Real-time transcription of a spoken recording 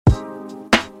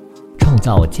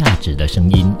造价值的声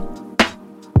音。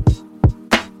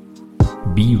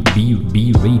B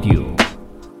Radio。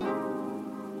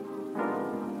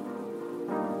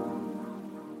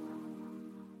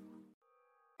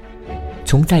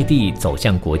从在地走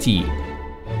向国际，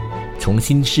从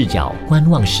新视角观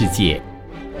望世界，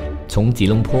从吉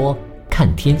隆坡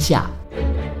看天下。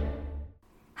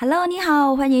Hello， 你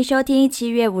好，欢迎收听7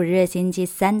月5日星期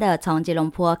三的从吉隆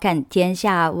坡看天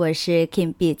下，我是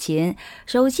Kim 碧琴。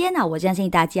首先呢，我相信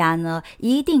大家呢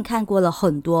一定看过了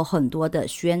很多的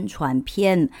宣传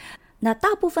片。那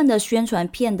大部分的宣传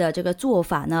片的这个做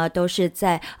法呢，都是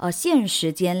在限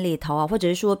时间里头啊，或者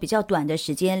是说比较短的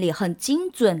时间里，很精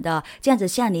准的这样子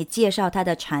向你介绍它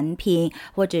的产品，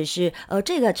或者是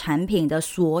这个产品的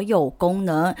所有功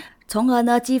能，从而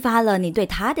呢激发了你对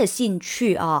它的兴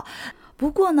趣啊。不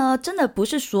过呢，真的不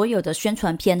是所有的宣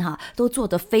传片都做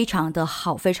得非常的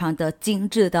好，非常的精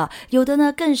致的，有的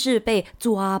呢更是被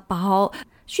抓包。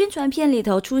宣传片里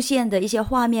头出现的一些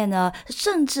画面呢，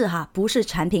甚至不是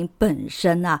产品本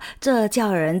身啊，这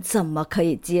叫人怎么可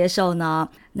以接受呢？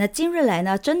那今日来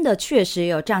呢，真的确实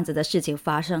有这样子的事情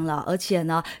发生了，而且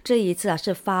呢，这一次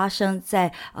是发生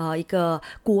在一个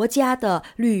国家的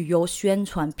旅游宣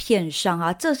传片上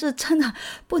啊，这是真的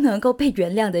不能够被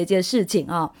原谅的一件事情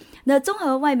啊。那综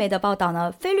合外媒的报道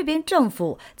呢，菲律宾政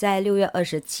府在6月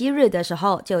27日的时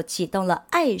候就启动了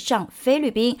爱上菲律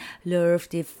宾 Love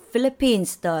the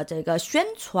Philippines 的这个宣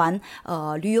传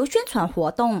旅游宣传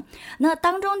活动。那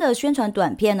当中的宣传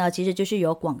短片呢，其实就是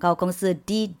由广告公司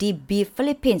DDB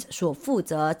Philippines 所负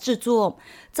责制作。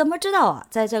怎么知道啊？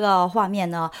在这个画面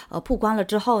呢曝光了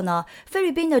之后呢，菲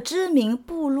律宾的知名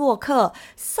部落客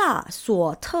萨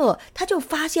索特他就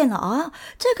发现了啊，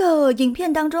这个影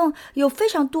片当中有非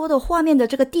常多的画面的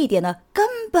这个地点呢，根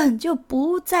本就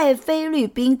不在菲律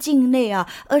宾境内啊，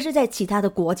而是在其他的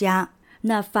国家。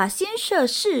那法新社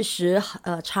事实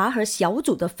查核小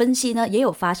组的分析呢，也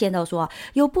有发现到说，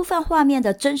有部分画面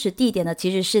的真实地点呢，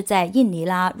其实是在印尼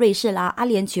啦、瑞士啦、阿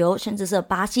联酋，甚至是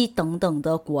巴西等等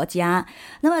的国家。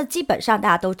那么基本上大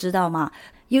家都知道嘛，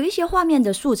有一些画面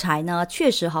的素材呢，确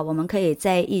实我们可以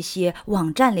在一些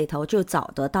网站里头就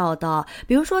找得到的。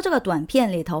比如说这个短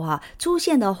片里头出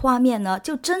现的画面呢，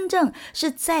就真正是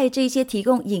在这些提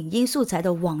供影音素材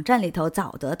的网站里头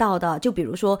找得到的。就比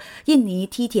如说印尼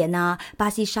梯田啊、巴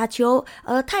西沙丘、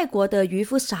泰国的渔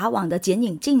夫撒网的剪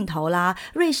影镜头啦、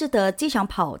瑞士的机场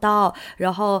跑道，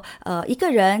然后一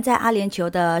个人在阿联酋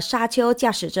的沙丘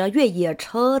驾驶着越野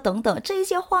车等等，这一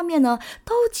些画面呢，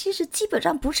都其实基本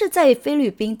上不是在菲律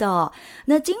宾的。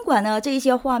那尽管呢这一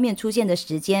些画面出现的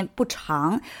时间不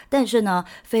长，但是呢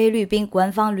菲律宾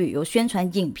官方旅游宣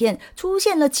传影片出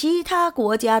现了其他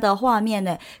国家的画面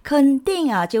呢，肯定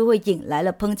就会引来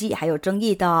了抨击还有争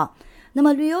议的。那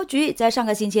么旅游局在上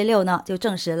个星期六呢就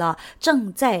证实了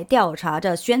正在调查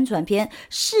着宣传片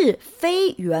是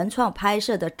非原创拍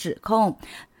摄的指控。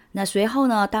那随后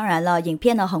呢，当然了，影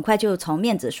片呢很快就从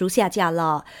面子书下架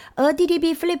了。而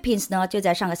DDB Philippines 呢，就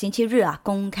在上个星期日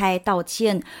公开道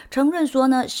歉，承认说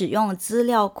呢，使用资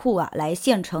料库来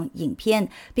现成影片，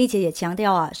并且也强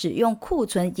调使用库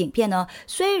存影片呢，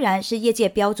虽然是业界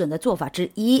标准的做法之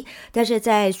一，但是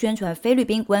在宣传菲律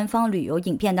宾官方旅游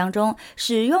影片当中，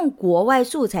使用国外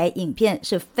素材影片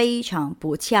是非常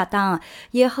不恰当，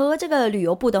也和这个旅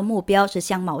游部的目标是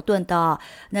相矛盾的。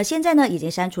那现在呢，已经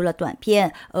删除了短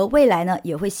片，而未来呢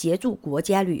也会协助国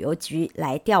家旅游局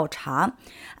来调查。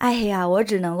哎呀，我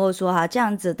只能够说这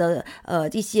样子的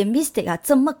一些 mistake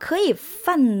怎么可以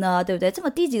犯呢？对不对？这么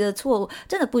低级的错误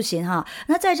真的不行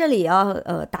那在这里要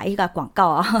打一个广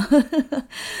告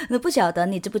那不晓得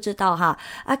你知不知道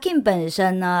阿 Kim 本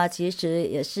身呢其实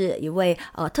也是一位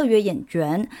特约演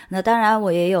员。那当然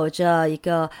我也有着一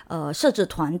个摄制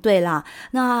团队啦。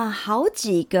那好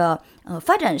几个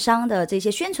发展商的这些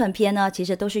宣传片呢，其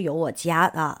实都是由我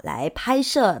家来拍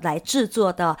摄来制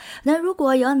作的。那如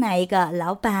果有哪一个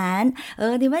老板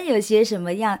你们有些什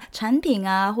么样产品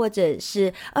或者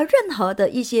是任何的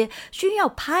一些需要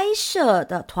拍摄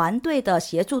的团队的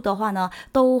协助的话呢，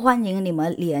都欢迎你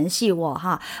们联系我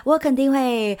我肯定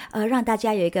会让大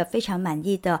家有一个非常满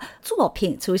意的作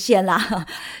品出现啦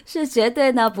是绝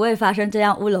对呢不会发生这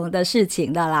样乌龙的事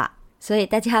情的啦。所以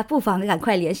大家不妨赶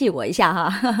快联系我一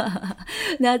下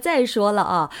那再说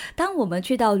了当我们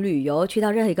去到旅游，去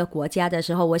到任何一个国家的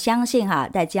时候，我相信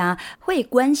大家会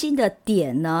关心的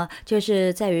点呢，就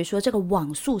是在于说这个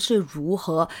网速是如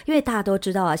何。因为大家都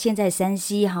知道现在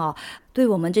3C 对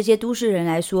我们这些都市人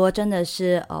来说，真的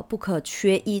是不可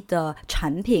缺一的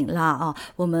产品啦啊！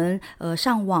我们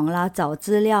上网啦、找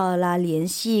资料啦、联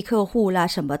系客户啦，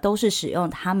什么都是使用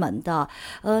他们的。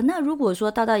那如果说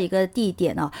到一个地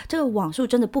点啊，这个网速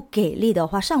真的不给力的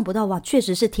话，上不到网，确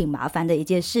实是挺麻烦的一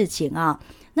件事情啊。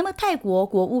那么泰国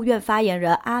国务院发言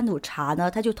人阿努查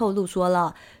呢，他就透露说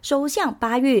了，首相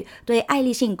巴育对爱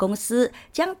立信公司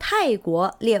将泰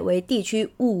国列为地区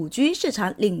 5G 市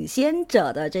场领先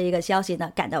者的这一个消息呢，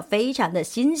感到非常的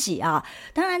欣喜啊。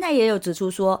当然他也有指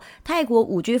出说，泰国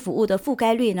 5G 服务的覆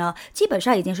盖率呢，基本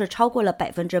上已经是超过了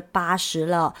 80%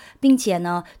 了，并且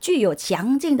呢具有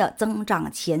强劲的增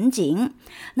长前景。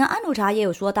那阿努查也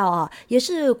有说到啊，也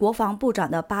是国防部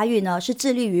长的巴育呢，是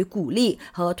致力于鼓励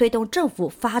和推动政府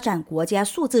发展国家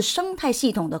数字生态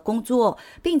系统的工作，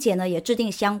并且呢也制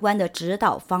定相关的指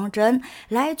导方针，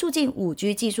来促进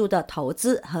 5G 技术的投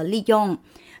资和利用。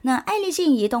那爱立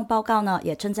信移动报告呢，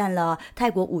也称赞了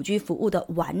泰国 5G 服务的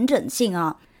完整性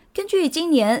啊。根据今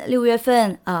年6月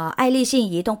份爱立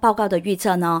信移动报告的预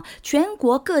测呢，全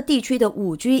国各地区的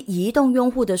 5G 移动用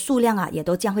户的数量啊，也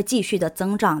都将会继续的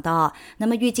增长的。那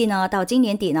么预计呢，到今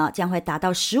年底呢，将会达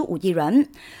到15亿人。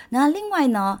那另外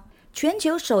呢，全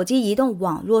球手机移动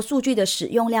网络数据的使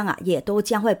用量啊，也都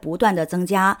将会不断的增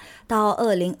加。到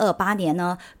2028年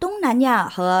呢，东南亚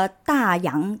和大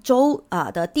洋洲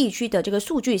的地区的这个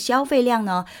数据消费量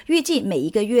呢，预计每一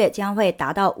个月将会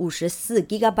达到54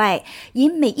 GB， 以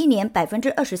每一年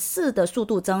 24% 的速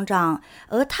度增长。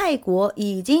而泰国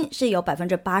已经是有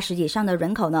 80% 以上的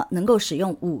人口呢，能够使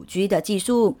用 5G 的技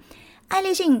术。爱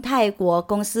立信泰国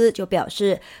公司就表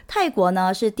示，泰国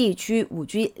呢是地区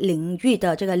 5G 领域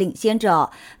的这个领先者。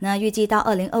那预计到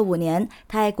2025年，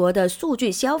泰国的数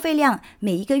据消费量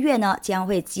每一个月呢将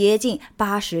会接近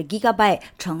80 GB，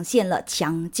 呈现了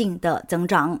强劲的增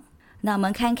长。那我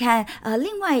们看看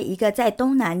另外一个在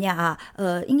东南亚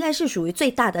应该是属于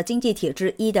最大的经济体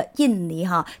之一的印尼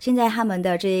哈，现在他们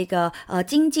的这个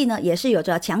经济呢也是有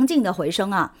着强劲的回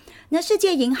升啊。那世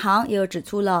界银行也有指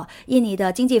出了，印尼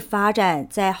的经济发展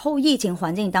在后疫情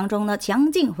环境当中呢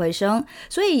强劲回升，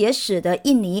所以也使得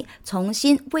印尼重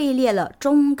新位列了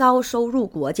中高收入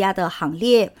国家的行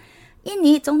列。印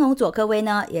尼总统佐科威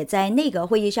呢，也在内阁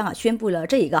会议上宣布了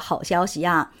这一个好消息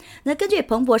啊。那根据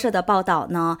彭博社的报道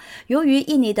呢，由于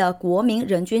印尼的国民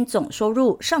人均总收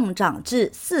入上涨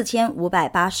至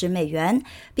$4580，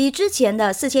比之前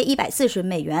的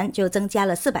$4140就增加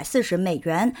了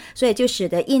$440，所以就使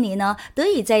得印尼呢得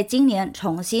以在今年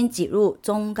重新挤入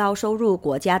中高收入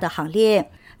国家的行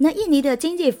列。那印尼的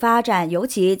经济发展，尤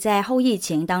其在后疫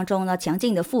情当中呢，强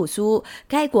劲的复苏，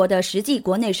该国的实际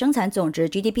国内生产总值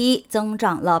GDP 增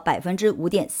长了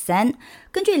 5.3%。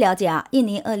根据了解啊，印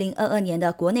尼2022年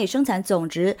的国内生产总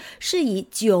值是以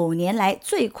9年来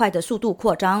最快的速度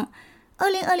扩张。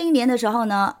2020年的时候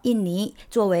呢，印尼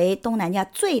作为东南亚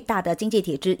最大的经济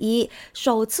体之一，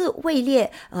首次位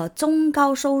列中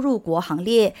高收入国行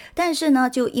列。但是呢，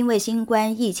就因为新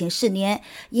冠疫情肆虐，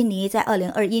印尼在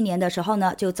2021年的时候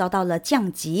呢，就遭到了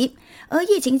降级。而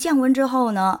疫情降温之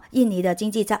后呢，印尼的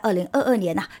经济在2022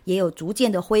年也有逐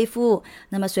渐的恢复。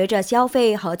那么随着消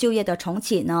费和就业的重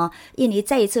启呢，印尼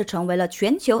再一次成为了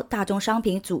全球大宗商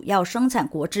品主要生产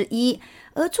国之一。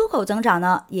而出口增长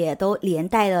呢，也都连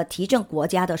带了提振国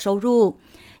家的收入。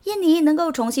印尼能够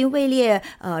重新位列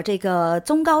这个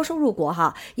中高收入国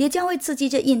哈，也将会刺激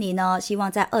着印尼呢，希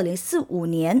望在2045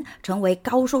年成为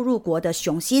高收入国的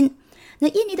雄心。那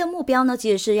印尼的目标呢，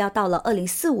其实是要到了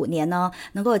2045年呢，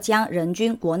能够将人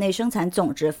均国内生产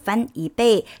总值翻1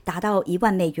倍，达到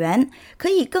$10,000，可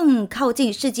以更靠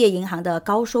近世界银行的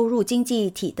高收入经济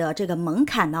体的这个门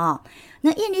槛哦。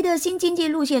那印尼的新经济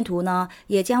路线图呢，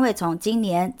也将会从今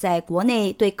年在国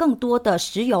内对更多的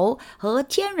石油和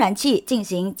天然气进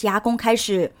行加工开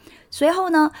始，随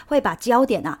后呢会把焦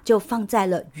点就放在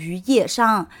了渔业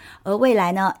上，而未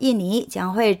来呢，印尼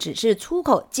将会只是出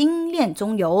口精炼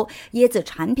中油、椰子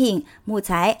产品、木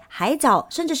材、海藻，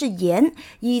甚至是盐，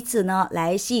以此呢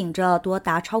来吸引着多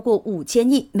达超过$5000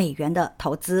亿的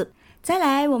投资。再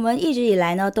来，我们一直以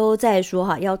来呢都在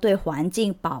说要对环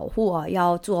境保护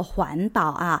要做环保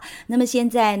啊。那么现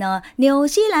在呢，纽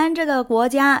西兰这个国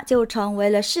家就成为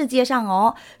了世界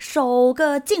上首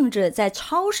个禁止在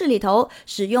超市里头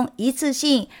使用一次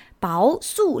性薄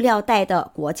塑料袋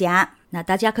的国家。那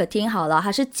大家可听好了，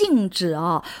它是禁止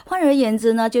哦。换而言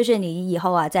之呢，就是你以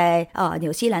后啊，在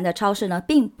纽西兰的超市呢，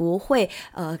并不会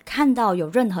看到有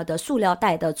任何的塑料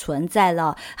袋的存在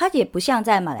了。它也不像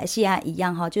在马来西亚一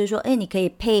样哈，就是说，你可以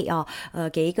pay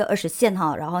给一个20 cent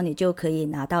哈，然后你就可以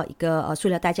拿到一个塑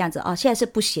料袋这样子啊。现在是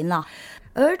不行了。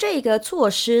而这个措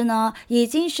施呢，已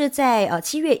经是在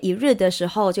7月1日的时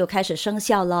候就开始生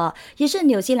效了，也是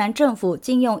纽西兰政府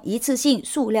禁用一次性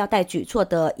塑料袋举措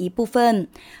的一部分。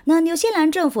那纽西兰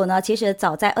政府呢，其实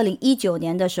早在2019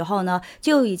年的时候呢，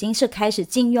就已经是开始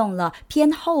禁用了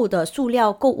偏厚的塑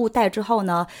料购物袋之后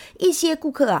呢，一些顾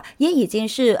客啊也已经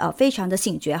是非常的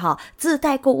醒觉哈，自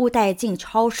带购物袋进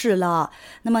超市了。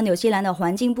那么纽西兰的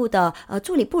环境部的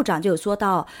助理部长就有说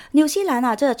到，纽西兰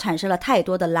啊这产生了太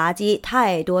多的垃圾，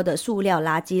太多的塑料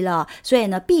垃圾了，所以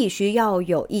呢必须要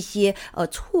有一些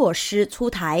措施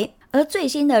出台。而最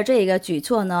新的这个举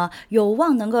措呢，有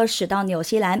望能够使到纽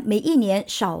西兰每一年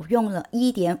少用了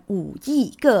1.5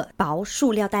亿个薄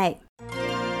塑料袋。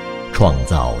创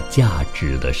造价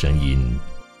值的声音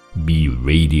 ，Be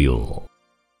Radio。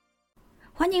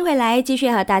欢迎回来，继续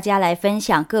和大家来分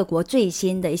享各国最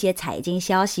新的一些财经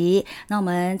消息。那我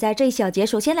们在这一小节，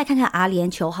首先来看看阿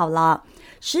联酋好了。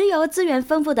石油资源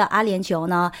丰富的阿联酋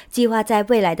呢，计划在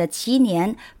未来的7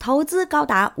年投资高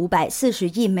达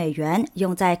540亿美元，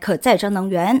用在可再生能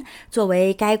源，作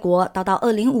为该国到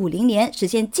2050年实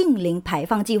现净零排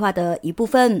放计划的一部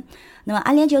分。那么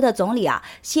阿联酋的总理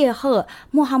谢赫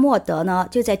穆罕默德呢，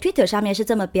就在 Twitter 上面是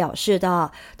这么表示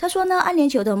的。他说呢，阿联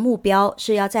酋的目标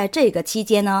是要在这个期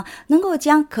间呢，能够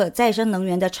将可再生能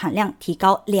源的产量提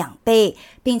高2倍，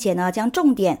并且呢，将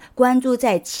重点关注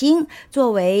在氢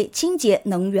作为清洁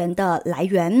能源的来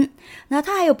源。那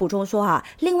他还有补充说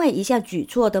另外一项举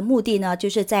措的目的呢，就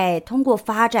是在通过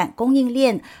发展供应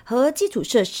链和基础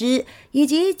设施，以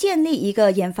及建立一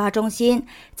个研发中心，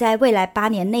在未来8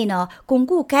年内呢，巩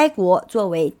固该国作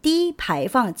为低排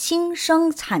放轻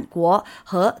生产国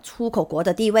和出口国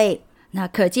的地位。那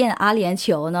可见阿联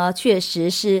酋呢，确实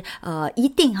是一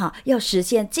定要实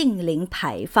现净零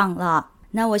排放了。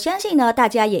那我相信呢，大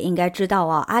家也应该知道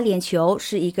阿联酋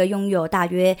是一个拥有大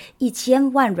约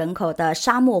1000万人口的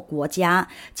沙漠国家，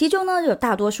其中呢有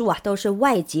大多数都是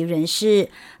外籍人士。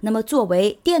那么作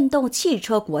为电动汽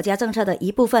车国家政策的一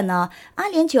部分呢，阿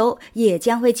联酋也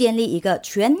将会建立一个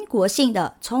全国性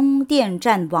的充电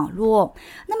站网络。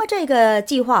那么这个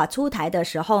计划出台的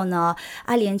时候呢，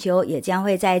阿联酋也将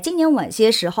会在今年晚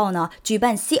些时候呢举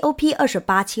办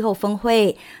COP28 气候峰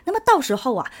会。那么到时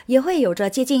候也会有着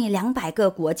接近200个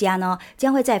国家呢，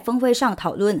将会在峰会上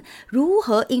讨论如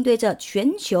何应对着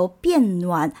全球变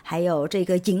暖还有这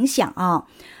个影响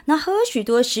那和许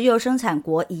多石油生产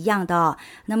国一样的，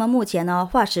那么目前呢，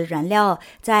化石燃料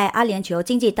在阿联酋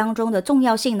经济当中的重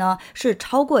要性呢，是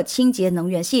超过清洁能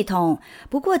源系统。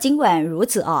不过尽管如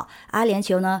此阿联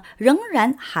酋呢，仍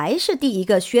然还是第一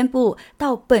个宣布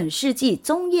到本世纪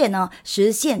中叶呢，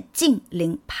实现净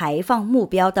零排放目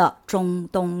标的中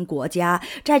东国家。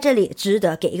在这里值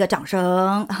得给一个掌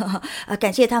声，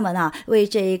感谢他们为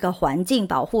这一个环境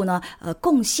保护呢，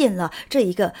贡献了这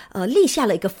一个立下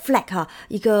了一个 flag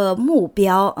一个目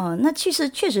标，那确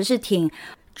实是挺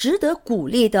值得鼓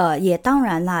励的，也当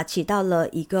然啦，起到了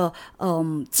一个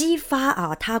激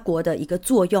发他国的一个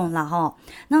作用啦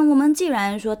那我们既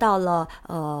然说到了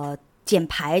减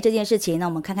排这件事情，那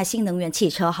我们看看新能源汽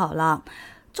车好了。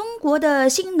中国的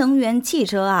新能源汽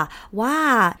车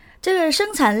哇，这个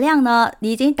生产量呢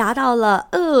已经达到了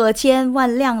2000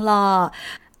万辆了。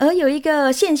而有一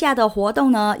个线下的活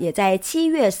动呢，也在7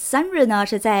月3日呢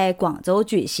是在广州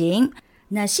举行。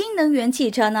那新能源汽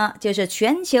车呢，就是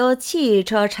全球汽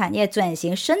车产业转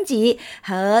型升级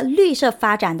和绿色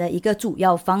发展的一个主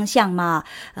要方向嘛，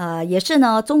也是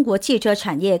呢中国汽车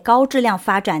产业高质量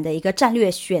发展的一个战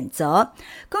略选择。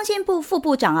工信部副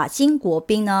部长辛国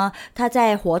斌呢，他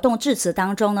在活动致辞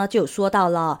当中呢就说到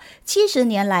了，70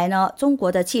年来呢，中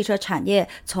国的汽车产业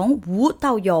从无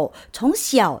到有，从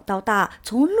小到大，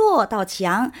从弱到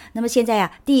强。那么现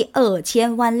在第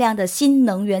2000万辆的新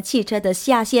能源汽车的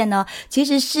下线呢，其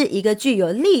实是一个具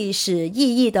有历史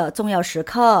意义的重要时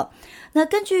刻。那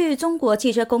根据中国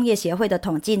汽车工业协会的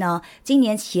统计呢，今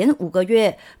年前5个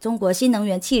月，中国新能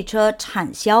源汽车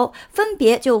产销分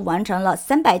别就完成了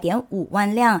300.5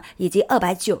万辆以及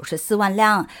294万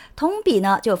辆，同比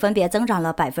呢就分别增长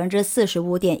了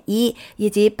 45.1% 以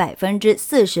及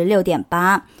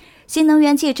 46.8%。新能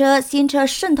源汽车新车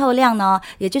渗透量呢，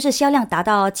也就是销量达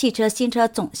到汽车新车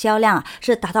总销量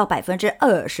是达到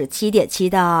 27.7%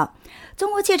 的。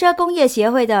中国汽车工业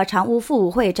协会的常务副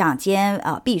会长兼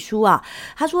秘书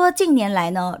他说近年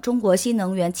来呢，中国新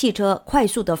能源汽车快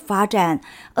速的发展。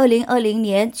2020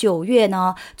年9月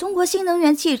呢，中国新能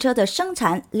源汽车的生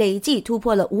产累计突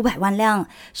破了500万辆，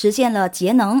实现了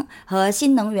节能和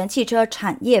新能源汽车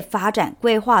产业发展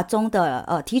规划中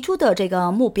的提出的这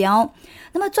个目标。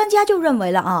那么专家就认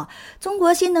为了中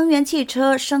国新能源汽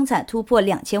车生产突破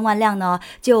2000万辆呢，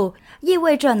就意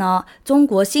味着呢，中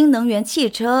国新能源汽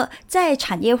车在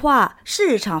产业化、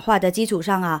市场化的基础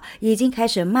上已经开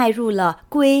始迈入了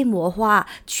规模化、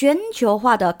全球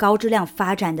化的高质量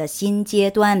发展的新阶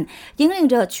段，引领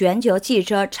着全球汽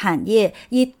车产业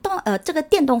以这个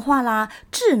电动化啦、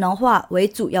智能化为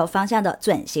主要方向的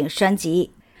转型升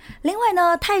级。另外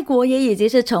呢，泰国也已经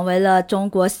是成为了中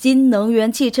国新能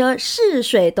源汽车试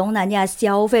水东南亚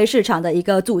消费市场的一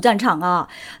个主战场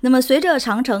那么随着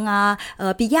长城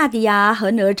比亚迪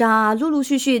和哪吒陆陆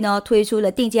续续呢推出了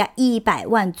定价100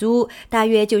万铢，大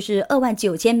约就是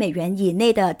$29,000以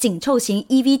内的紧凑型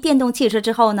EV 电动汽车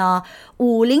之后呢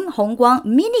，50宏光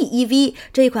Mini EV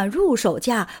这一款入手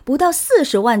价不到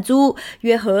40万铢，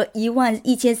约合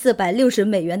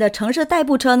$11,460的城市代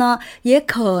步车呢，也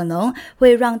可能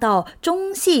会让到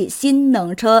中系新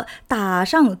能车打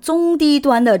上中低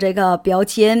端的这个标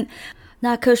签。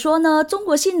那可说呢，中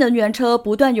国新能源车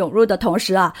不断涌入的同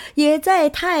时也在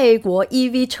泰国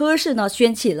EV 车市呢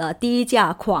掀起了低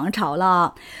价狂潮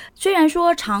了。虽然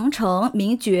说长城、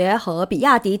名爵和比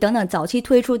亚迪等等早期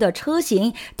推出的车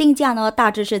型定价呢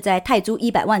大致是在泰铢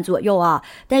100万左右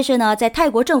但是呢，在泰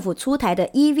国政府出台的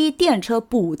EV 电车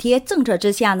补贴政策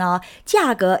之下呢，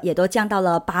价格也都降到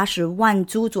了80万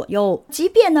铢左右。即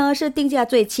便呢是定价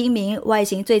最亲民、外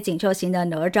形最紧凑型的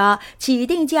哪吒，起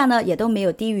定价呢也都没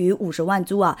有低于50万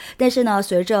铢但是呢，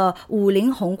随着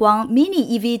50宏光 Mini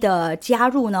EV 的加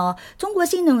入呢，中国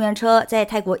新能源车在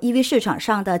泰国 EV 市场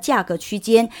上的价格区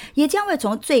间也将会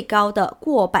从最高的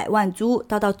过100万铢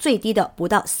到最低的不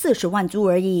到40万铢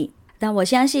而已。但我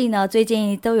相信呢，最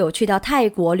近都有去到泰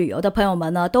国旅游的朋友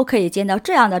们呢，都可以见到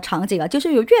这样的场景就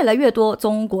是有越来越多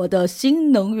中国的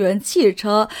新能源汽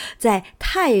车在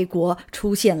泰国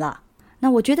出现了。那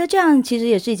我觉得这样其实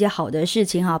也是一件好的事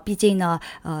情毕竟呢，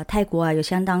泰国有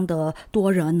相当的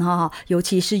多人尤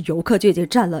其是游客就已经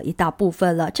占了一大部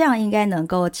分了，这样应该能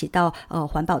够起到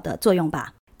环保的作用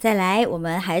吧。再来，我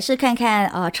们还是看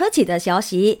看车企的消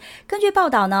息。根据报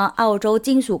道呢，澳洲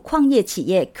金属矿业企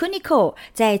业 Cunico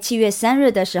在7月3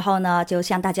日的时候呢，就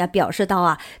向大家表示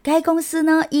到该公司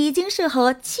呢已经是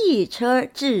和汽车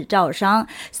制造商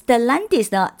Stellantis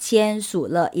呢签署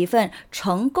了一份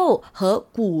承购和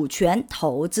股权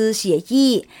投资协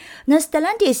议。那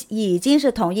Stellantis 已经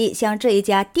是同意向这一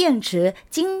家电池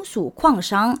金属矿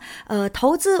商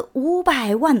投资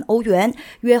500万欧元，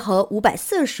约合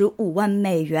$545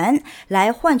万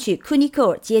来换取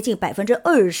Cunico 接近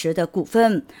20%的股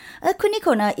份。而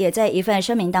Cunico 呢，也在一份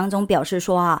声明当中表示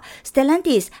说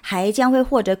Stellantis 还将会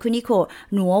获得 Cunico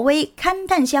挪威勘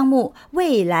探项目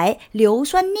未来硫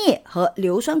酸镍和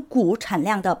硫酸钴产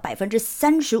量的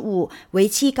35%，为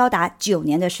期高达9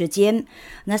年的时间。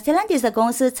那 Stellantis 的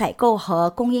公司采购和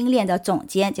供应链的总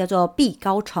监叫做毕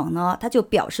高成呢，他就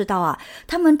表示到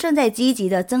他们正在积极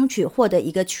的争取获得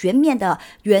一个全面的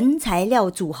原材料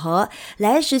组合，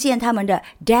来实现他们的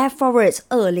Dare Forward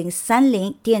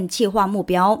 2030电气化目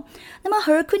标。那么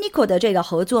和 Cunico 的这个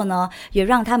合作呢，也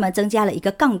让他们增加了一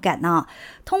个杠杆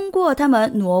通过他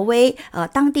们挪威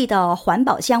当地的环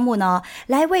保项目呢，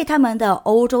来为他们的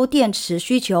欧洲电池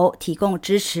需求提供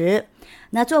支持。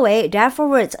那作为 Dare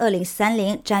Forward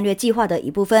 2030战略计划的一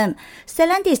部分，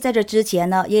 Stellantis 在这之前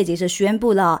呢，也已经是宣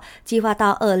布了计划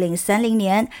到2030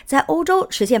年在欧洲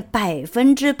实现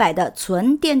100%的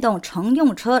纯电动乘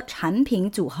用车产品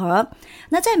组合。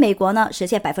那在美国呢，实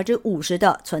现50%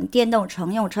的纯电动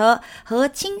乘用车和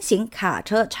轻型卡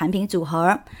车产品组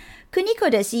合。Cunico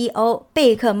的 CEO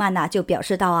贝克曼就表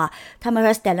示到他们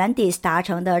和 Stellantis 达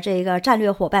成的这个战略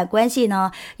伙伴关系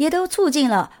呢，也都促进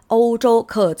了欧洲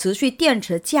可持续电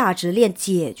池价值链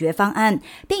解决方案，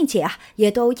并且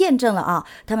也都验证了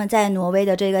他们在挪威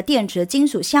的这个电池金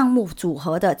属项目组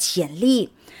合的潜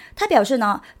力。他表示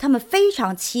呢，他们非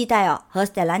常期待和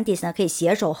Stellantis 呢可以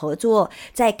携手合作，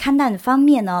在勘探方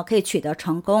面呢可以取得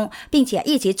成功，并且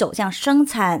一起走向生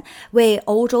产，为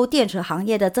欧洲电池行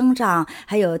业的增长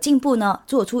还有进步呢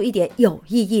做出一点有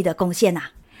意义的贡献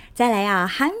再来啊，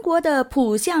韩国的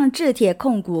浦项制铁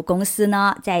控股公司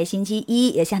呢，在星期一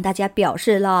也向大家表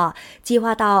示了，计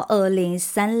划到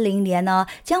2030年呢，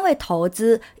将会投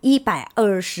资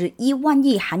121万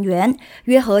亿韩元，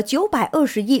约合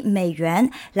920亿美元，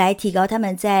来提高他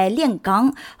们在炼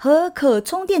钢和可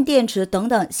充电电池等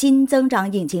等新增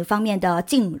长引擎方面的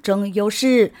竞争优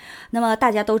势。那么大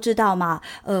家都知道嘛，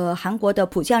韩国的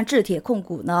浦项制铁控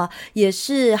股呢，也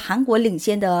是韩国领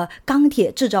先的钢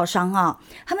铁制造商啊，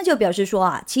他们就表示说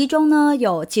啊，其中呢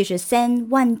有73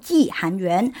万亿韩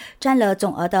元，占了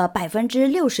总额的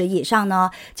60%以上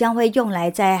呢，将会用来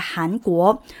在韩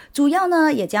国，主要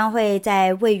呢也将会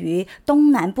在位于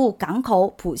东南部港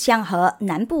口浦项和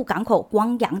南部港口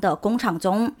光阳的工厂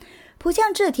中。浦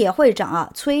项制铁会长啊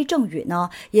崔正宇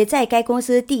呢，也在该公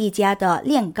司第一家的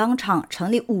炼钢厂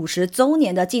成立50周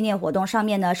年的纪念活动上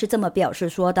面呢，是这么表示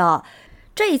说的。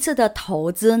这一次的投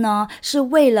资呢，是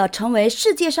为了成为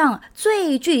世界上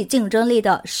最具竞争力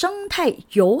的生态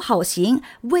友好型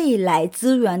未来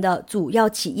资源的主要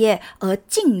企业而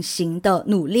进行的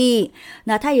努力。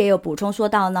那他也有补充说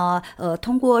到呢，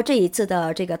通过这一次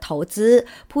的这个投资，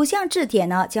浦项制铁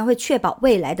呢将会确保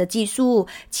未来的技术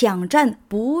抢占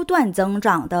不断增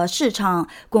长的市场，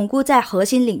巩固在核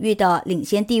心领域的领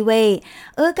先地位。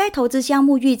而该投资项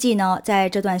目预计呢，在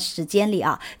这段时间里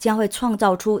啊，将会创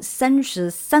造出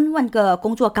33万个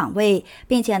工作岗位，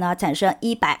并且呢产生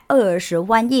120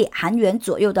万亿韩元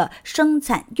左右的生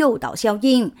产诱导效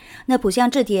应。那浦项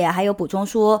制铁还有补充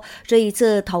说，这一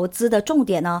次投资的重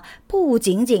点呢，不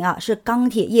仅仅是钢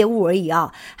铁业务而已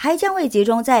啊，还将会集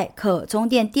中在可充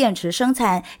电电池生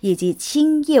产以及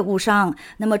氢业务上。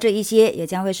那么这一些也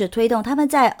将会是推动他们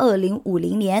在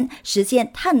2050年实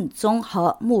现碳中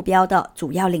和目标的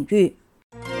主要领域。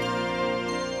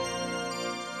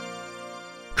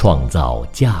创造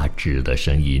价值的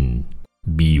声音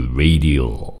 ，Be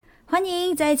Radio。欢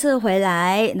迎再次回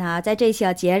来。那在这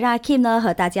小节，让 Kim 呢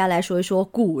和大家来说一说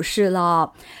股市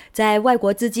了。在外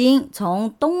国资金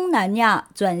从东南亚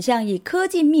转向以科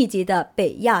技密集的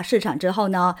北亚市场之后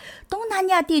呢，东南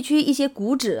亚地区一些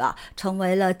股指啊，成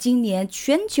为了今年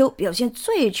全球表现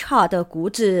最差的股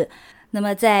指。那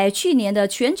么在去年的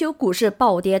全球股市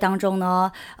暴跌当中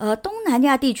呢，东南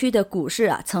亚地区的股市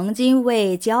啊，曾经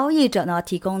为交易者呢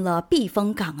提供了避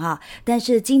风港啊，但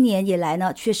是今年以来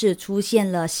呢，却是出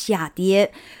现了下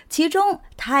跌。其中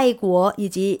泰国以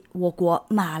及我国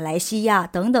马来西亚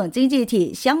等等经济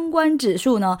体相关指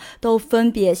数呢，都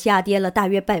分别下跌了大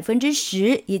约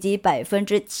10%以及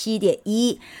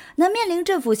7.1%。那面临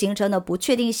政府形成的不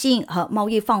确定性和贸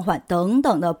易放缓等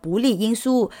等的不利因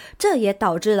素，这也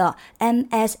导致了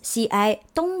MSCI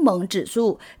东盟指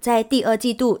数在第二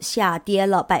季度下跌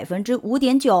了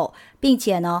5.9%，并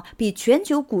且呢，比全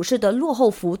球股市的落后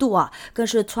幅度啊，更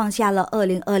是创下了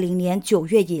2020年9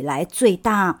月以来最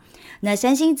大。那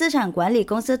三星资产管理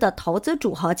公司的投资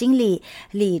组合经理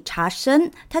理查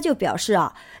森他就表示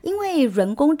啊，因为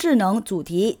人工智能主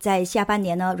题在下半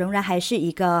年呢，仍然还是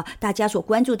一个大家所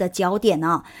关注的焦点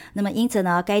呢。那么因此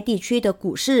呢，该地区的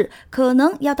股市可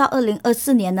能要到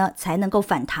2024年呢才能够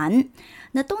反弹。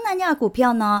那东南亚股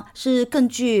票呢，是更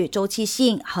具周期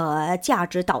性和价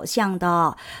值导向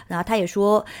的。那他也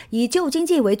说，以旧经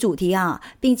济为主题啊，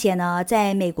并且呢，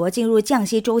在美国进入降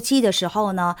息周期的时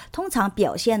候呢，通常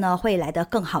表现呢会来得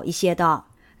更好一些的。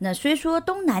那虽说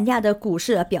东南亚的股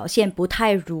市表现不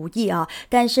太如意啊，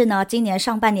但是呢，今年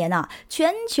上半年啊，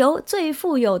全球最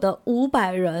富有的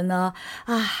500人呢，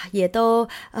也都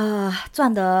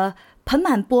赚得盆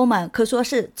满钵满，可说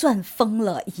是赚疯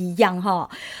了一样哈。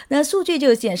那数据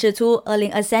就显示出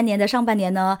2023年的上半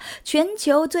年呢，全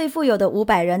球最富有的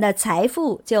500人的财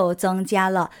富就增加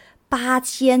了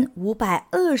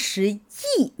8520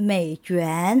亿美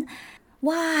元。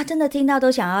哇，真的听到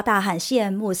都想要大喊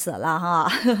羡慕死了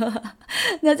哈！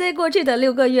那在过去的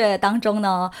6个月当中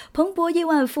呢，彭博亿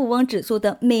万富翁指数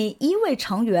的每一位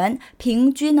成员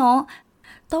平均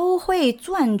都会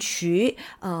赚取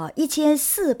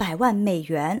1400万美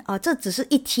元啊，这只是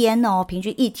一天平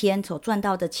均一天所赚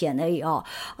到的钱而已哦。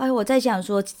我在想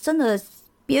说，真的。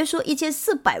别说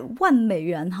1400万美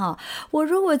元哈，我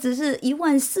如果只是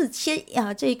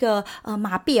14000这个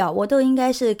马币啊，我都应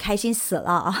该是开心死了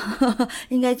啊，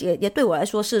应该也对我来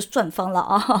说是赚疯了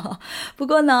啊。不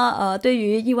过呢，对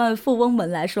于亿万富翁们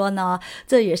来说呢，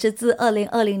这也是自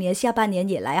2020年下半年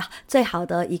以来啊最好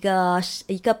的一个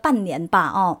半年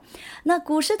吧哦。那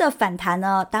股市的反弹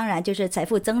呢，当然就是财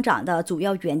富增长的主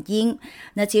要原因。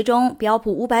那其中标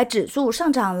普500指数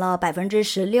上涨了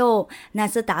16%，纳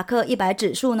斯达克100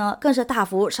指数呢更是大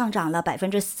幅上涨了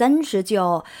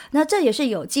39%，那这也是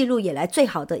有记录以来最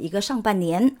好的一个上半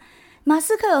年。马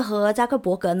斯克和扎克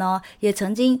伯格呢，也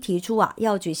曾经提出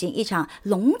要举行一场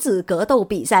龙子格斗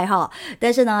比赛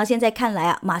但是呢，现在看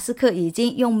来马斯克已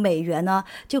经用美元呢，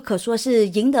就可说是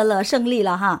赢得了胜利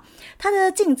了他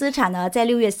的净资产呢，在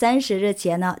6月30日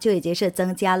前呢，就已经是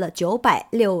增加了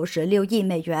966亿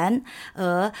美元，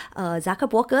而扎克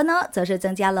伯格呢，则是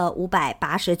增加了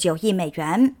589亿美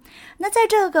元。那在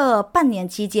这个半年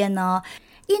期间呢，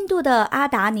印度的阿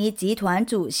达尼集团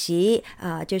主席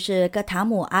就是戈塔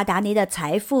姆阿达尼的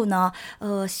财富呢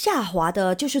下滑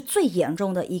的就是最严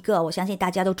重的一个，我相信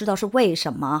大家都知道是为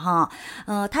什么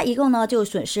他一共呢就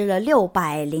损失了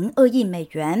602亿美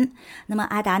元。那么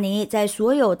阿达尼在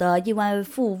所有的亿万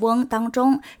富翁当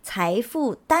中，财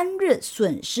富单日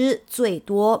损失最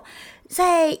多，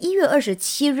在1月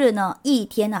27日呢，一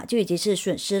天就已经是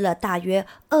损失了大约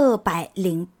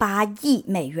208亿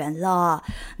美元了。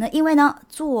那因为呢，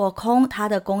做空他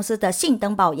的公司的信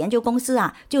登堡研究公司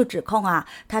就指控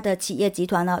他的企业集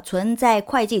团呢存在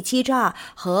会计欺诈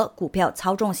和股票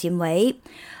操纵行为。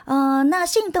那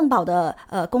信登堡的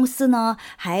公司呢，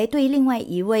还对另外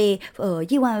一位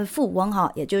亿万富翁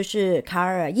也就是卡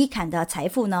尔伊坎的财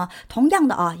富呢，同样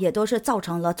的也都是造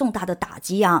成了重大的打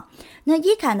击那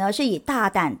伊坎呢是以大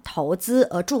胆投资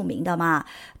而著名的嘛，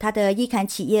他的伊坎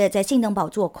企业在信登堡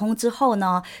做空之后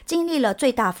呢，经历了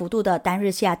最大幅度的单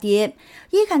日下跌，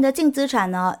伊坎的净资产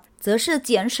呢则是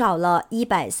减少了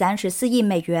134亿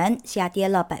美元，下跌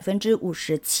了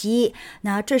57%。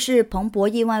那这是彭博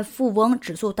亿万富翁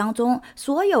指数当中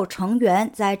所有成员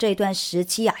在这段时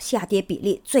期下跌比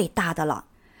例最大的了。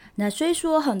那虽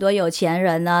说很多有钱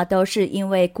人呢都是因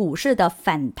为股市的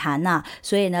反弹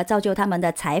所以呢造就他们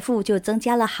的财富就增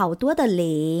加了好多的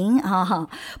零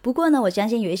不过呢，我相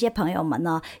信有一些朋友们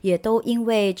呢也都因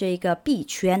为这个币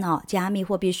圈加密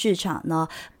货币市场呢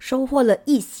收获了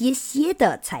一些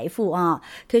的财富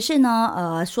可是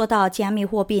呢说到加密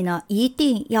货币呢，一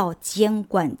定要监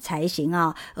管才行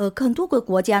很多个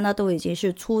国家呢都已经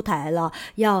是出台了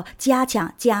要加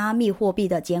强加密货币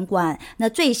的监管。那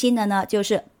最新的呢就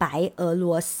是白俄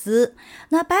罗斯。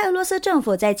那白俄罗斯政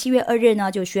府在7月2日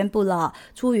呢就宣布了，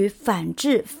出于反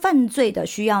制犯罪的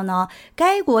需要呢，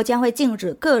该国将会禁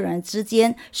止个人之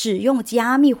间使用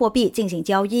加密货币进行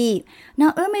交易。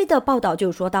那俄媒的报道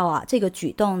就说到这个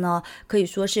举动呢，可以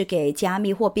说是给加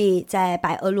密货币在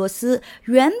白俄罗斯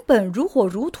原本如火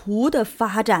如荼的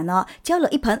发展呢，浇了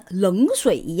一盆冷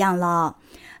水一样了。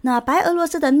那白俄罗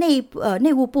斯的内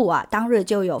务部当日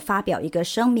就有发表一个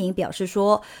声明，表示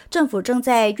说政府正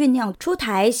在酝酿出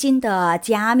台新的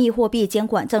加密货币监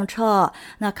管政策，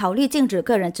那考虑禁止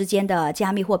个人之间的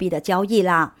加密货币的交易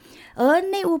啦。而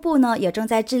内务部呢也正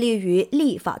在致力于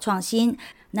立法创新。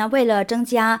那为了增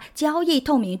加交易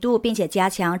透明度，并且加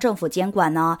强政府监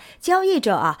管呢，交易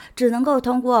者只能够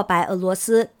通过白俄罗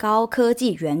斯高科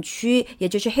技园区，也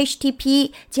就是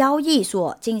HTP 交易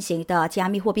所进行的加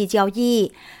密货币交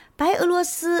易。白俄罗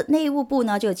斯内务部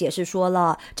呢就解释说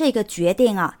了，这个决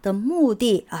定的目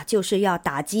的就是要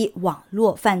打击网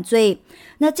络犯罪。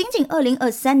那仅仅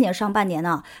2023年上半年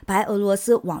白俄罗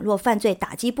斯网络犯罪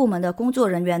打击部门的工作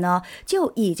人员呢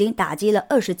就已经打击了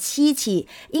27起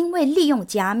因为利用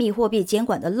加密货币监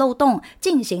管的漏洞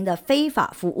进行的非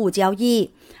法服务交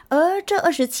易。而这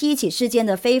27起事件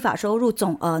的非法收入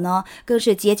总额呢，更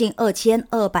是接近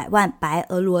2200万白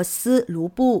俄罗斯卢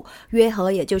布，约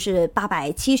合也就是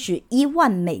871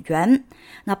万美元。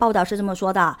那报道是这么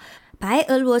说的，白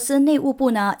俄罗斯内务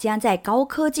部呢，将在高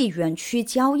科技园区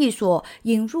交易所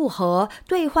引入和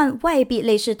兑换外币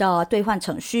类似的兑换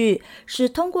程序，使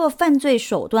通过犯罪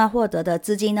手段获得的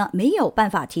资金呢没有办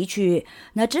法提取。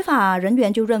那执法人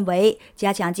员就认为，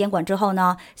加强监管之后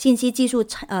呢，信息技术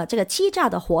这个欺诈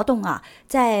的活动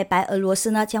在白俄罗斯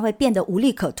呢将会变得无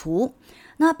利可图。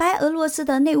那白俄罗斯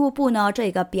的内务部呢，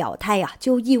这个表态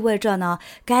就意味着呢，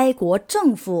该国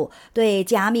政府对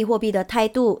加密货币的态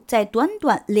度在短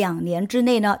短2年之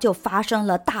内呢，就发生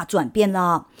了大转变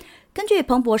了。根据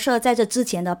彭博社在这之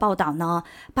前的报道呢，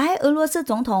白俄罗斯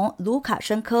总统卢卡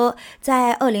申科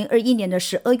在2021年的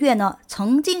12月呢，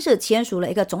曾经是签署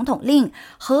了一个总统令，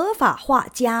合法化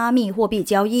加密货币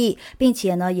交易，并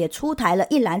且呢也出台了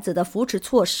一篮子的扶持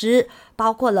措施，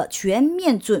包括了全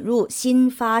面准入新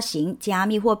发行加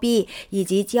密货币以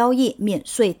及交易免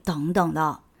税等等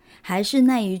的。还是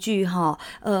那一句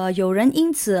有人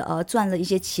因此而赚了一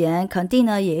些钱，肯定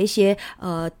呢也一些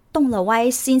动了歪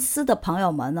心思的朋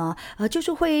友们呢，就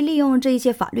是会利用这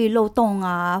些法律漏洞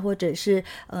啊，或者是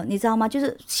你知道吗？就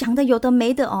是想的有的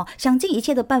没的哦，想尽一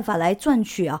切的办法来赚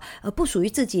取不属于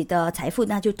自己的财富，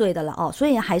那就对的了哦。所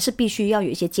以还是必须要有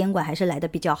一些监管，还是来得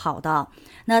比较好的。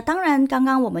那当然，刚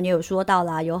刚我们也有说到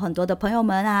了，有很多的朋友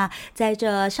们啊，在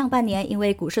这上半年因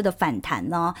为股市的反弹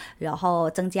呢，然后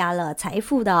增加了财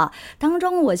富的当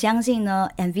中，我相信呢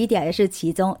NVIDIA 也是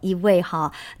其中一位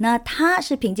哈。那他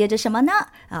是凭借着什么呢？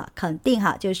肯定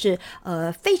就是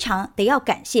非常得要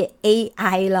感谢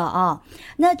AI 了啊。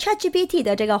那 ChatGPT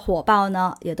的这个火爆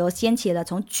呢，也都掀起了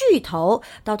从巨头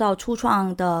到初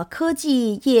创的科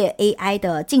技业 AI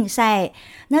的竞赛。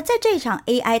那在这场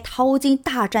AI 淘金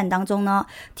大战当中呢，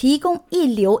提供一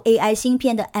流 AI 芯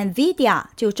片的 NVIDIA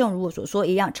就正如我所说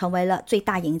一样，成为了最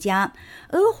大赢家。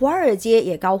而华尔街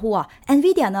也高呼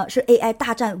NVIDIA 呢是 AI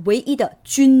大战唯一的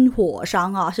军火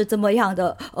商是这么样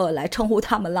的来称呼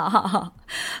他们了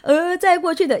而在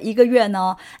过去的1个月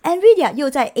呢 NVIDIA 又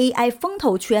在 AI 风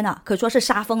头圈可说是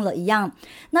杀疯了一样。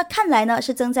那看来呢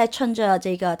是正在趁着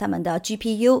这个他们的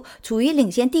GPU 处于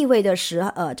领先地位的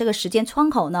这个时间窗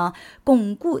口呢，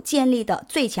巩固建立的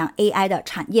最强 AI 的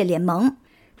产业联盟。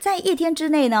在1天之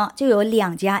内呢，就有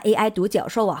2家 AI 独角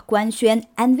兽官宣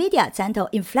NVIDIA 参投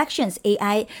Inflections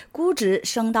AI 估值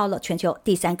升到了全球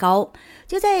第3高。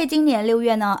就在今年6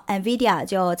月呢 NVIDIA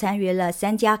就参与了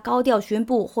3家高调宣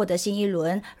布获得新一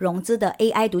轮融资的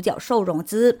AI 独角兽融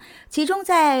资。其中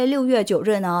在6月9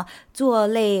日呢，做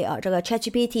类这个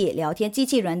ChatGPT 聊天机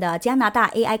器人的加拿大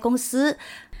AI 公司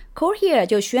Cohere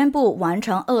就宣布完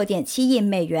成 2.7 亿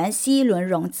美元新一轮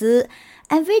融资。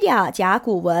NVIDIA 甲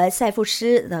骨文、赛富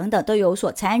斯等等都有所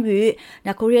参与，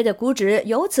那 Cohere 的估值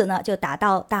由此呢就达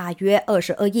到大约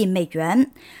22亿美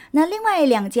元。那另外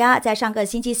2家在上个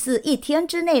星期四1天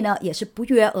之内呢，也是不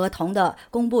约而同的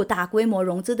公布大规模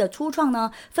融资的初创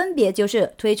呢，分别就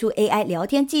是推出 AI 聊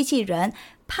天机器人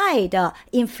派的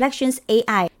Inflections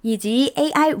AI 以及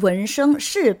AI 文声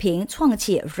视频创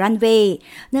企 Runway。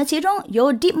 那其中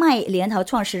由 DeepMind 联合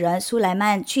创始人苏莱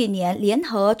曼去年联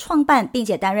合创办并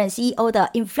且担任 CEO 的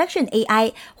Inflection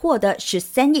AI 获得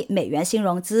13亿美元新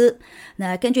融资。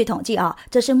那根据统计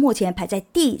这是目前排在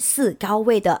第4高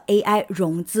位的 AI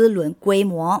融资轮规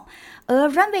模。而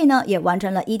Runway 呢也完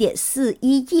成了 1.41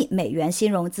 亿美元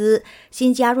新融资，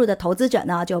新加入的投资者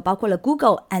呢就包括了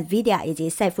Google、NVIDIA 以及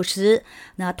赛富斯。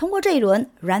那通过这一轮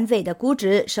Runway 的估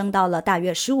值升到了大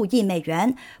约15亿美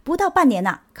元，不到半年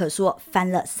可说翻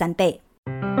了3倍。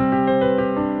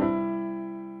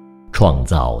创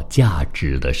造价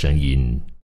值的声音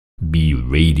Be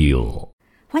Radio。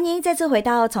欢迎再次回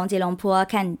到从吉隆坡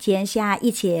看天下，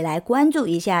一起来关注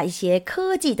一下一些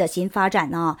科技的新发展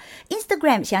呢。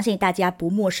Instagram 相信大家不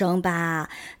陌生吧？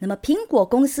那么苹果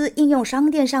公司应用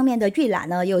商店上面的预览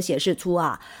呢，又显示出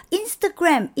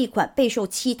Instagram 一款备受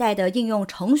期待的应用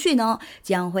程序呢，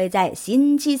将会在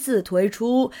星期四推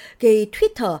出，给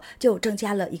Twitter 就增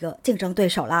加了一个竞争对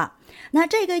手啦。那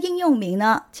这个应用名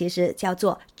呢，其实叫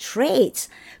做 Threads，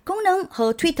 功能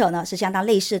和 Twitter 呢是相当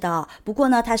类似的，不过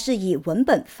呢，它是以文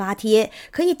本发帖，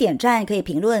可以点赞，可以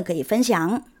评论，可以分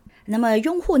享。那么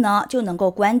用户呢就能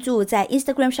够关注在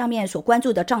Instagram 上面所关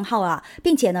注的账号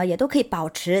并且呢也都可以保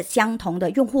持相同的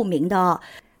用户名的。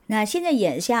那现在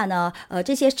眼下呢，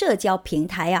这些社交平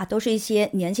台都是一些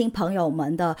年轻朋友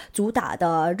们的主打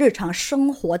的日常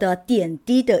生活的点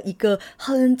滴的一个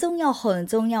很重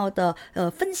要的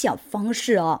分享方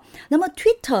式那么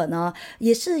Twitter 呢，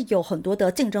也是有很多的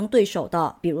竞争对手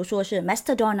的，比如说是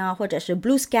Mastodon 或者是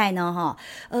Blue Sky 呢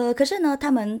可是呢，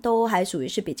他们都还属于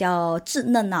是比较稚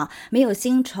嫩没有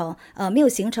形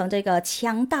成这个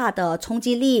强大的冲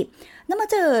击力。那么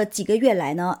这几个月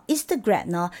来呢 Instagram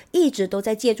呢一直都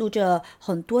在借助着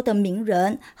很多的名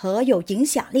人和有影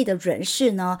响力的人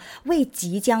士呢，为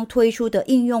即将推出的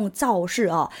应用造势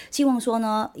希望说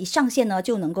呢一上线呢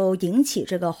就能够引起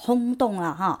这个轰动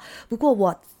不过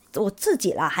我自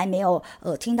己还没有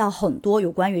听到很多有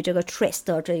关于这个 Threads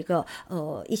的这个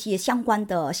一些相关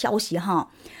的消息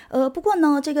不过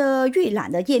呢这个预览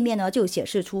的页面呢就显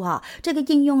示出这个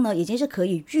应用呢已经是可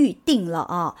以预定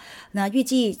了那预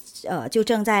计就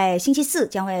正在星期四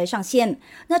将会上线。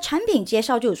那产品介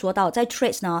绍就有说到，在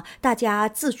Threads 呢大家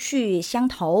志趣相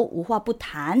投，无话不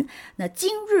谈，那今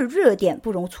日热点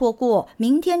不容错过，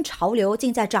明天潮流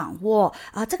尽在掌握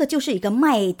这个就是一个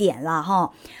卖点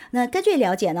了那根据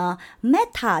了解呢呢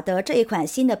Meta 的这一款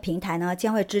新的平台呢，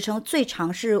将会支撑最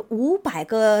长是500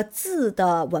个字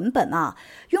的文本啊，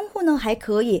用户呢还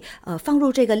可以放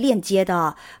入这个链接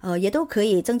的，也都可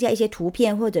以增加一些图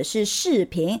片或者是视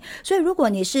频，所以如果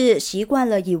你是习惯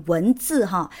了以文字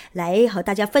来和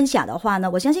大家分享的话呢，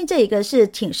我相信这一个是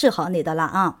挺适合你的啦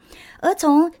啊。而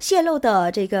从泄露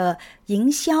的这个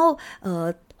营销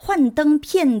幻灯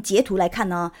片截图来看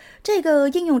呢，这个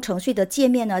应用程序的界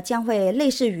面呢，将会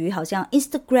类似于好像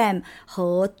Instagram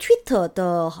和 Twitter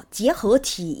的结合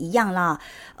体一样啦。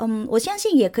我相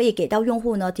信也可以给到用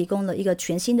户呢提供了一个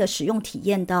全新的使用体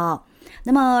验的。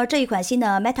那么这一款新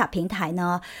的 Meta 平台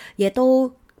呢，也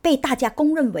都被大家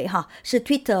公认为是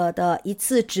Twitter 的一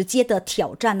次直接的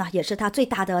挑战也是它最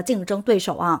大的竞争对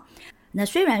手啊。那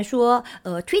虽然说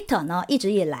Twitter 呢一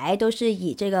直以来都是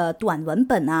以这个短文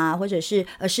本啊，或者是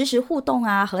实时互动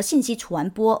啊和信息传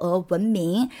播而闻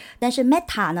名，但是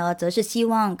Meta 呢则是希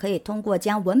望可以通过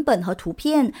将文本和图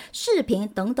片、视频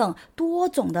等等多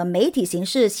种的媒体形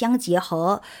式相结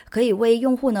合，可以为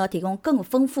用户呢提供更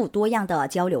丰富多样的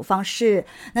交流方式。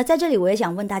那在这里我也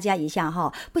想问大家一下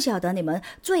不晓得你们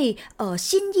最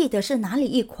心意的是哪里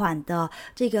一款的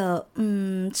这个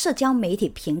社交媒体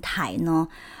平台呢？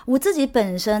我自己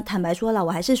本身坦白说了，我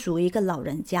还是属于一个老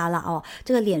人家了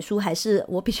这个脸书还是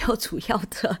我比较主要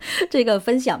的这个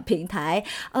分享平台。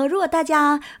如果大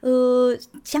家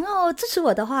想要支持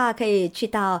我的话，可以去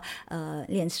到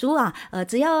脸书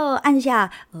只要按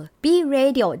下B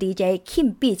Radio DJ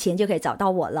Kim 币钱就可以找到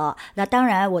我了。那当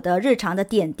然我的日常的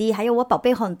点滴还有我宝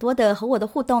贝很多的和我的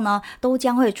互动呢，都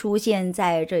将会出现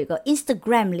在这个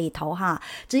Instagram 里头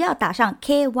只要打上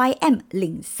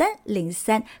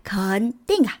KYM0303 肯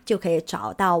定就可以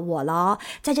找到我了。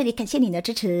在这里感谢你的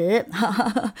支持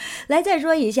来再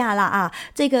说一下啦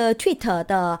这个 Twitter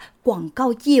的广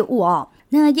告业务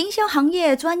那营销行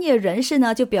业专业人士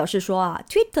呢就表示说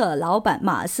Twitter 老板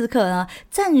马斯克呢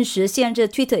暂时限制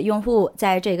Twitter 用户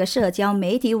在这个社交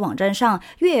媒体网站上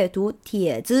阅读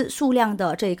帖子数量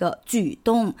的这个举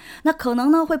动，那可能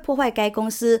呢会破坏该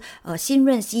公司新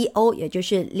任 CEO 也就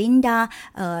是 Linda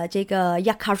这个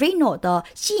Yaccarino 的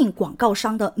吸引广告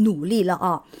商的努力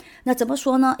了那怎么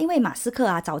说呢？因为马斯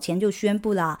克早前就宣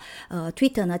布了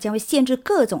Twitter 呢将会限制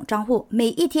各种账户每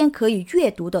一天可以阅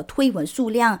读的推文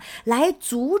数量，来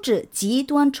阻止极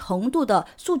端程度的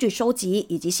数据收集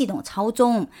以及系统操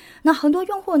纵。那很多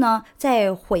用户呢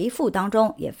在回复当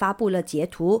中也发布了截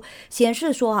图，显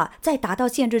示说在达到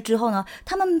限制之后呢，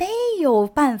他们没有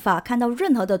办法看到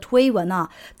任何的推文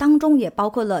当中也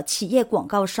包括了企业广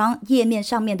告商页面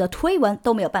上面的推文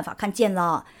都没有办法看见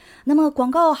了。那么广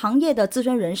告行业的资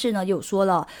深人士呢有说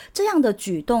了，这样的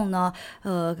举动呢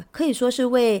可以说是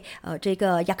为这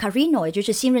个 Yaccarino 也就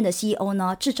是新任的 CEO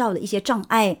呢制造了一些障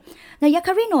碍。那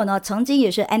Yaccarino 呢曾经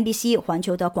也是 NBC 环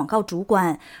球的广告主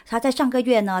管，他在上个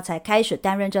月呢才开始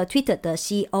担任着 Twitter 的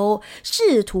CEO，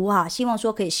 试图希望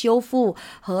说可以修复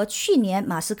和去年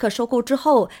马斯克收购之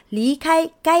后离开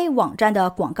该网站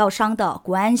的广告商的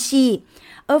关系。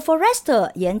而 Forrester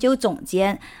研究总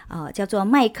监叫做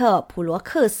麦克普罗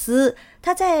克斯，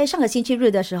他在上个星期日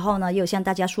的时候呢也有向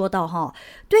大家说到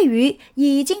对于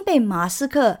已经被马斯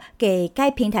克给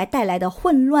该平台带来的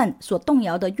混乱所动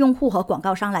摇的用户和广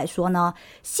告商来说呢，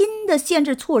新的限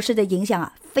制措施的影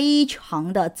响非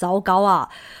常的糟糕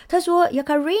他说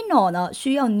Yaccarino 呢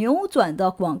需要扭转的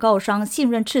广告商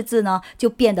信任赤字呢就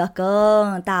变得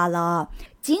更大了。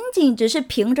仅仅只是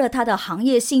凭着他的行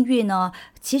业信誉呢，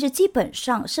其实基本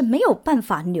上是没有办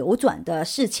法扭转的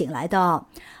事情来的。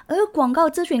而广告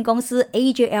咨询公司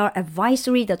AJL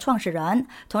Advisory 的创始人，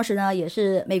同时呢也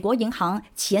是美国银行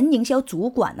前营销主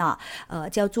管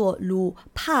叫做鲁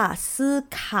帕斯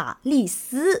卡利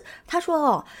斯，他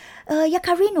说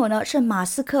Yaccarino 呢是马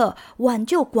斯克挽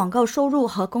救广告收入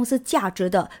和公司价值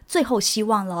的最后希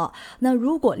望了。那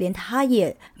如果连他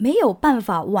也没有办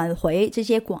法挽回这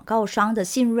些广告商的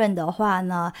信任的话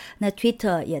呢，那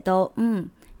Twitter 也都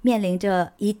面临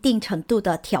着一定程度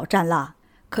的挑战啦。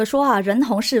可说人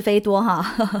红是非多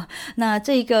那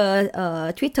这个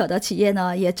Twitter 的企业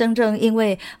呢，也真正因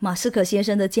为马斯克先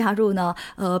生的加入呢，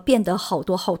变得好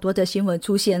多的新闻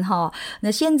出现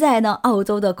那现在呢，澳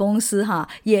洲的公司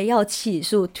也要起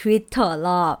诉 Twitter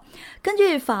了。根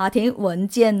据法庭文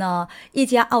件呢，一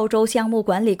家澳洲项目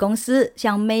管理公司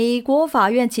向美国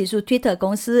法院起诉 Twitter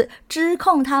公司，指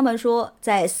控他们说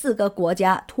在4个国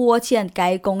家拖欠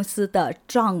该公司的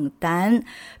账单，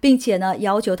并且呢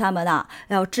要求他们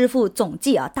要支付总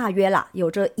计大约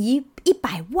有着1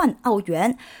 100万澳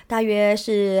元，大约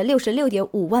是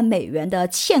66.5万美元的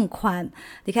欠款。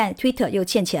你看 Twitter 又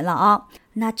欠钱了啊。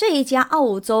那这一家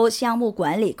澳洲项目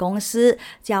管理公司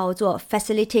叫做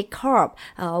Facility Corp，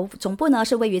 总部呢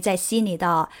是位于在悉尼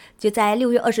的。就在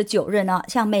6月29日呢，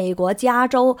向美国加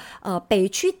州北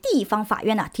区地方法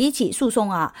院提起诉讼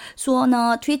说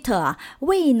呢 Twitter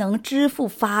未能支付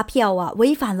发票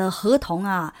违反了合同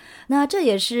那这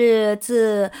也是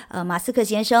自马斯克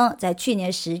先生在去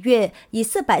年10月以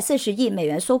440亿美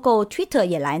元收购 Twitter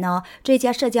以来呢，这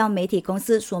家社交媒体公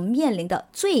司所面临的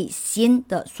最新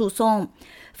的诉讼。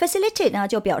Facility 呢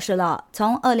就表示了，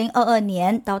从2022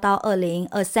年到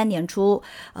2023年初，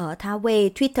他为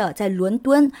Twitter 在伦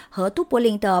敦和都柏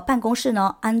林的办公室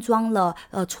呢安装了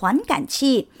传感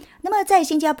器。那么在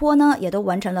新加坡呢也都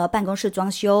完成了办公室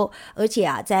装修，而且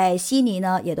在悉尼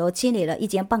呢也都清理了一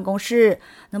间办公室。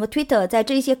那么 Twitter 在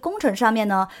这些工程上面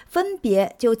呢，分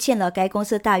别就欠了该公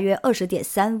司大约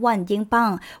 20.3 万英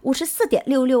镑、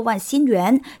54.66 万新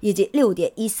元以及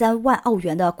 6.13 万澳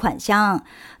元的款项。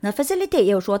那 Facility 也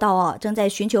有说到正在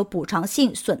寻求补偿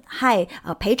性损害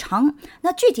赔偿。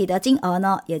那具体的金额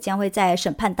呢也将会在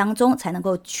审判当中才能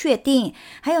够确定。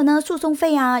还有呢诉讼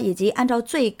费以及按照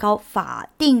最高法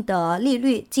定的利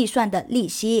率计算的利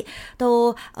息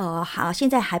都现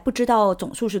在还不知道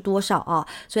总数是多少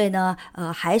所以呢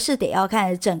还是得要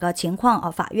看整个情况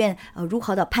法院如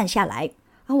何的判下来。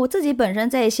我自己本身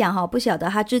在想不晓得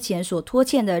他之前所拖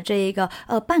欠的这一个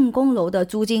办公楼的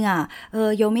租金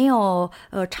有没有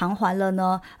偿还了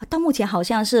呢？到目前好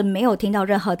像是没有听到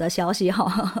任何的消息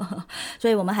所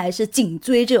以我们还是紧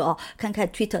追着看看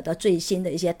Twitter 的最新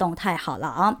的一些动态好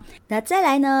了那再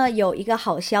来呢，有一个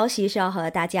好消息是要和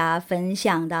大家分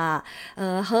享的，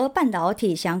和半导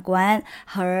体相关，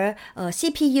和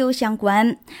CPU 相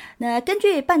关。那根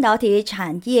据半导体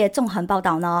产业纵横报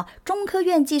道呢，中科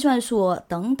院计算所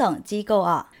等等机构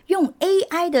用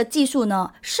AI 的技术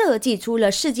呢，设计出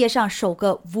了世界上首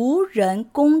个无人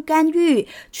工干预、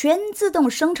全自动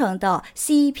生成的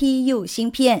CPU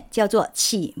芯片，叫做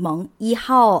启蒙1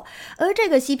号。而这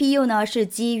个 CPU 呢，是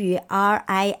基于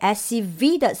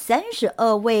RISC-V 的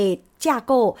32位架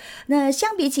构。那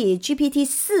相比起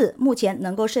GPT-4 目前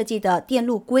能够设计的电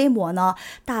路规模呢，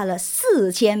大了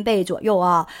4000倍左右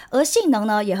而性能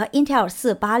呢，也和 Intel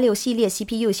 486系列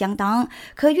CPU 相当，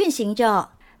可运行着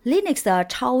Linux 的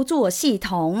操作系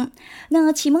统。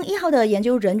那启蒙1号的研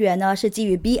究人员呢，是基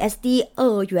于 BSD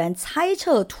 2元猜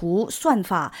测图算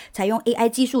法，采用 AI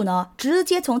技术呢，直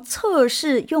接从测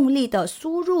试用力的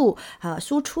输入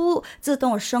输出自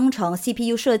动生成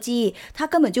CPU 设计。它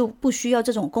根本就不需要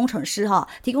这种工程师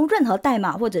提供任何代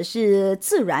码或者是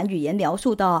自然语言描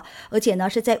述的，而且呢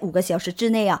是在5个小时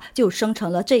之内就生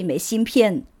成了这一枚芯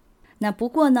片。那不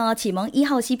过呢，启蒙1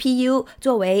号 CPU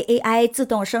作为 AI 自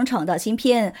动生成的芯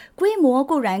片，规模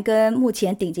固然跟目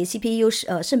前顶级 CPU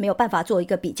是没有办法做一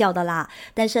个比较的啦。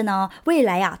但是呢，未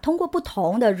来通过不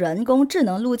同的人工智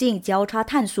能路径交叉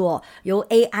探索，由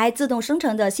AI 自动生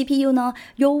成的 CPU 呢，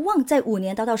有望在5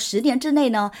年到10年之内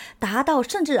呢，达到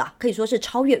甚至可以说是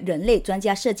超越人类专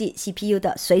家设计 CPU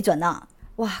的水准呢。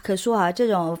哇，可说这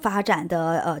种发展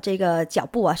的这个脚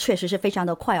步确实是非常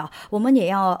的快我们也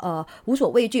要无所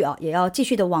畏惧也要继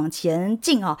续的往前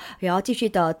进也要继续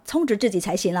的充实自己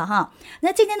才行了哈。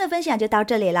那今天的分享就到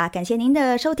这里啦，感谢您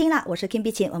的收听啦，我是 Kim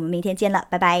碧琴，我们明天见了，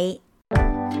拜拜。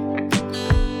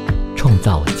创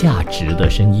造价值的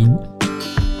声音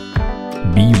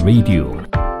B Radio